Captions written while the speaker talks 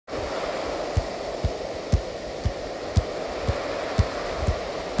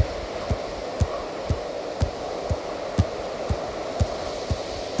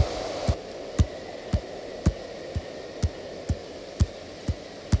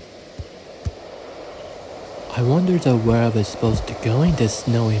I wonder though where I was supposed to go in this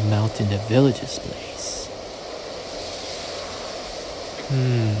snowy mountain the village's place.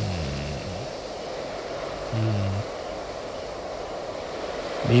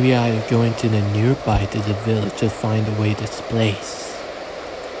 Maybe I'll go into the nearby to the village to find a way to this place.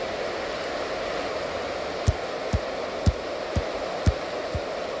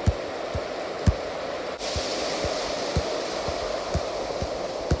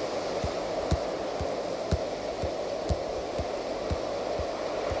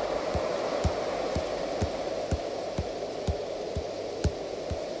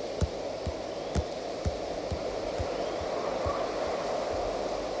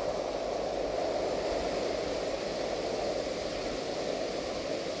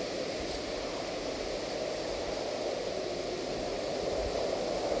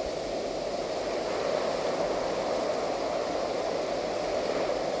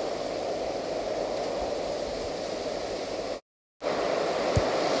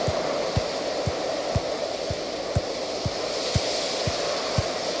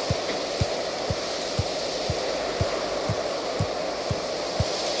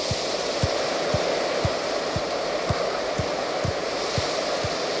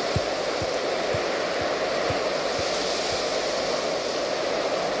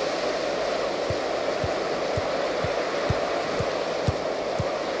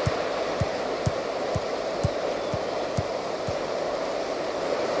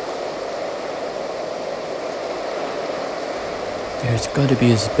 There's gotta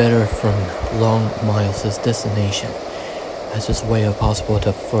be a better from long miles as destination. As just way of possible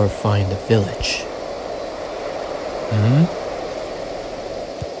to find the village.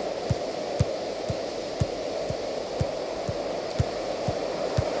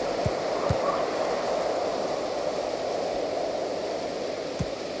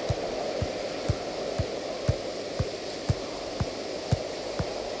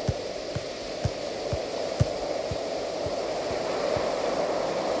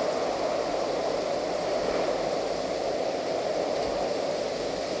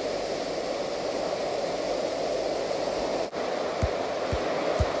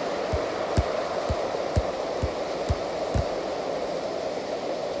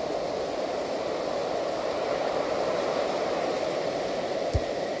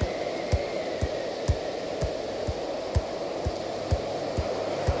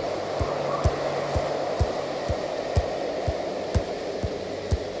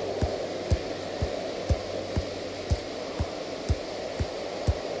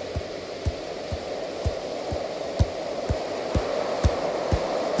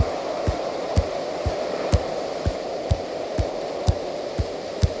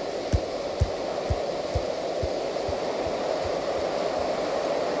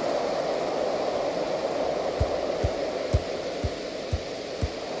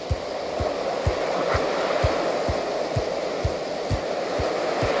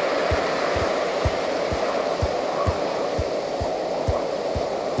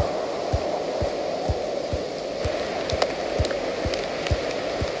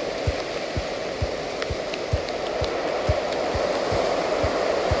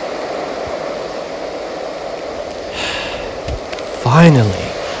 Finally,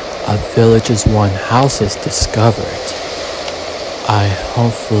 a village's one house is discovered. I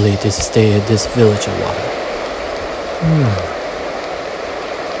hopefully just stay at this village a while.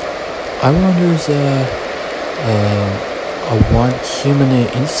 I wonder if I want human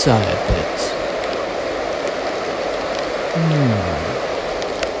inside of it.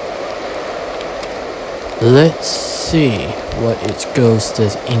 Let's see what it goes to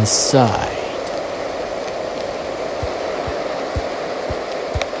inside.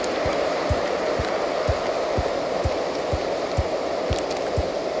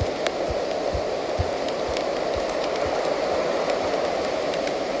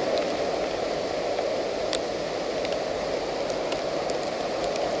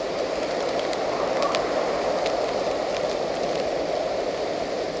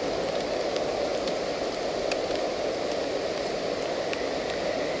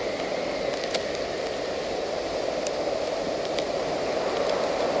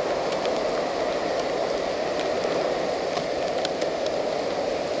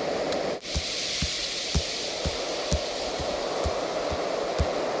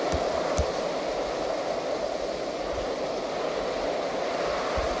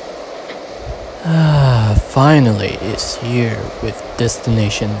 Finally, it's here with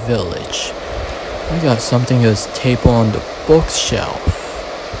Destination Village. We got something as table on the bookshelf.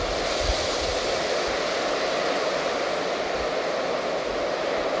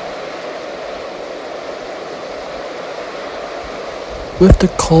 With the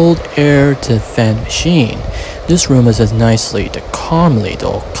cold air to fan machine, this room is as nicely to calmly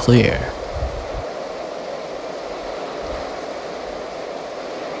though clear.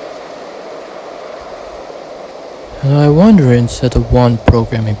 And I wonder instead of one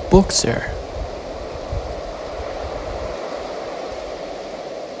programming books there.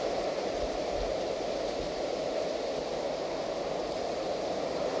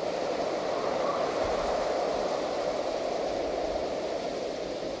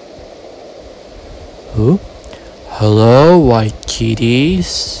 Who? Hello, white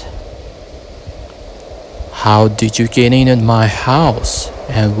kitties. How did you get in at my house?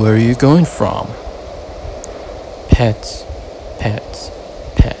 And where are you going from? Pets, pets,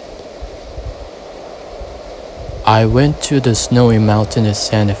 pet. I went to the snowy mountain in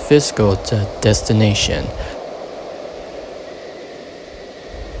San Francisco to destination.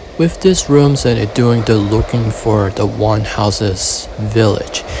 With these rooms that are doing the looking for the one house's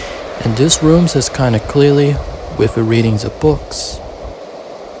village. And this rooms is kinda clearly with the readings of books.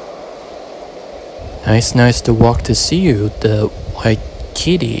 Nice to walk to see you, the white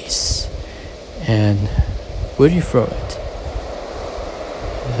kitties. And where are you from it?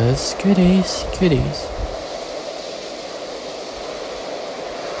 Yes, kitties, kitties.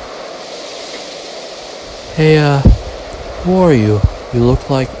 Hey, who are you? You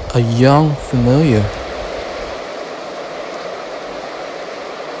look like a young familiar.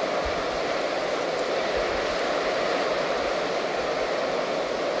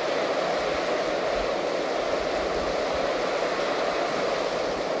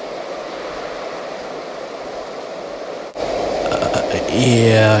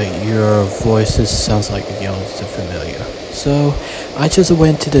 Yeah, your voices sounds like young and familiar. So, I just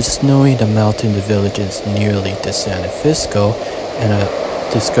went to the snowy the mountain the villages nearly to San Francisco and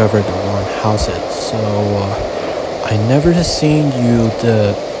I discovered the one houses. So, I never seen you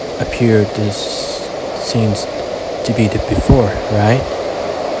appear this seems to be the before, right?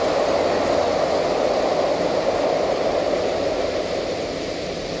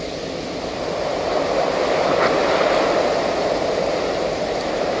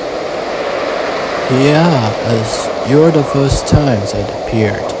 Yeah, as you're the first times I'd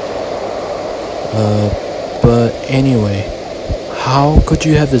appeared. But anyway, how could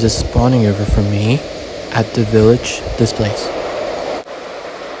you have this spawning over from me at the village, this place?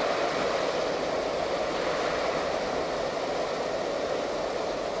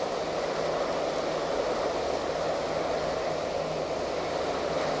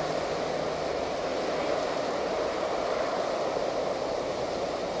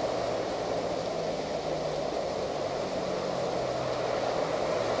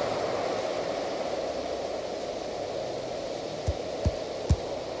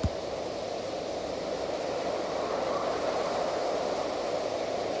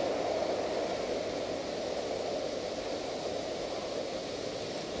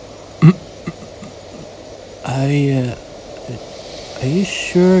 Are you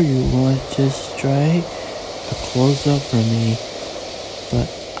sure you want to just try a close-up for me? But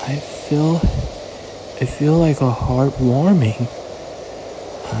I feel like a heartwarming.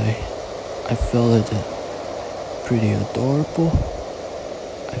 I felt it pretty adorable.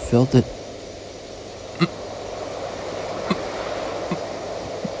 I felt it.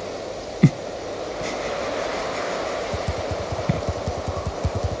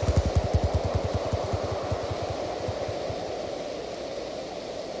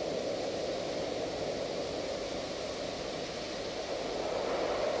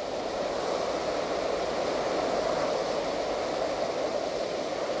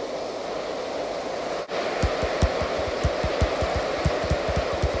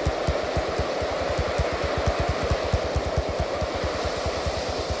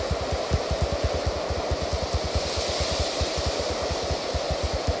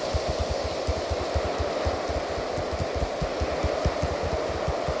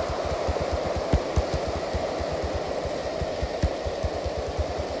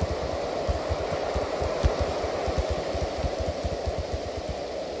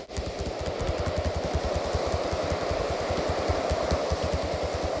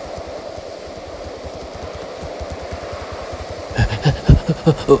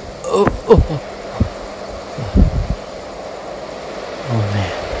 Oh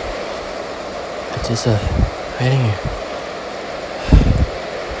man, it's just hiding here.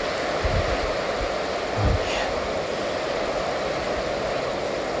 Oh man,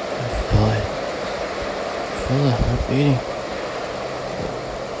 I feel the heart beating.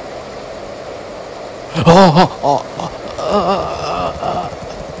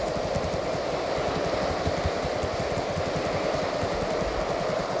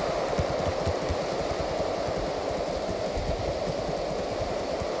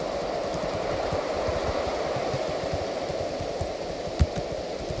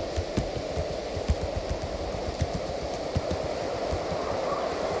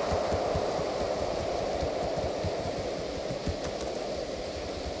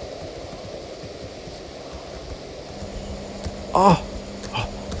 Oh,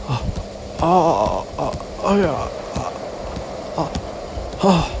 oh, oh, yeah.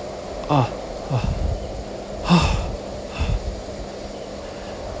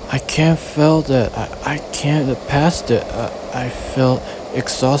 I can't feel that. I can't past it. I felt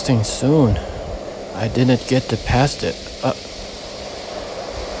exhausting soon. I didn't get to past it. I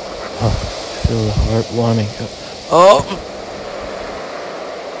feel the heart warming. Oh!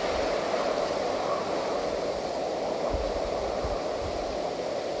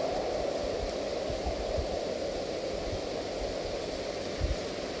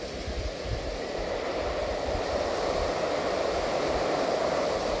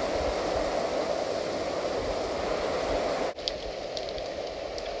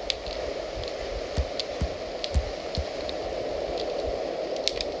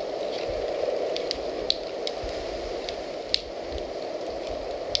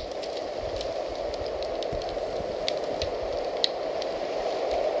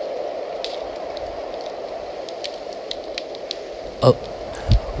 Oh,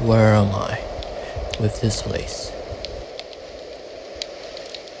 where am I with this place?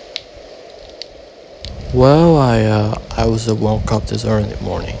 Well, I was woke up this early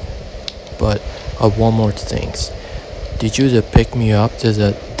morning, but one more things. Did you pick me up to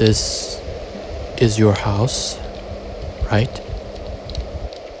this is your house, right?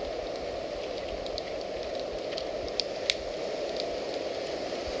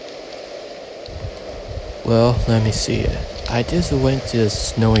 Well, let me see it. I just went to the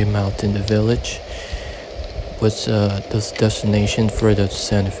snowy mountain village. Was this destination for the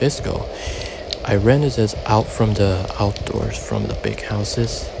San Francisco. I rented this out from the outdoors from the big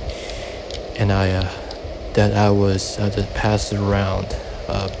houses, and I was just passed around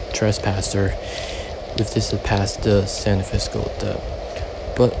trespasser with this past the San Francisco.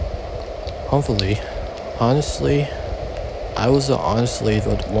 But hopefully, honestly, I was honestly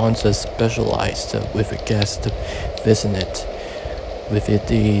the ones that specialized with a guest visit. With it,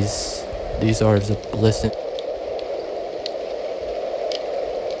 these are the blessed.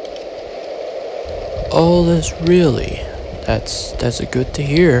 Oh, that's a good to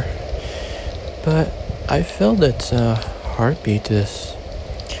hear. But I feel that heartbeat is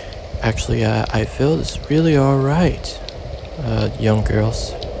actually I feel it's really alright, young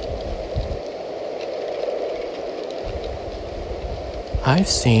girls. I've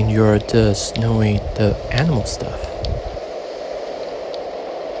seen your the snowy the animal stuff.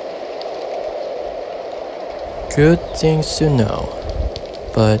 Good things to know.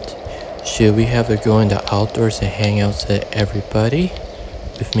 But should we have to go in the outdoors and hang out with everybody?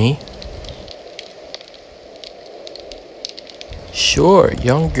 With me? Sure,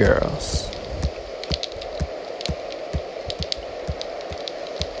 young girls.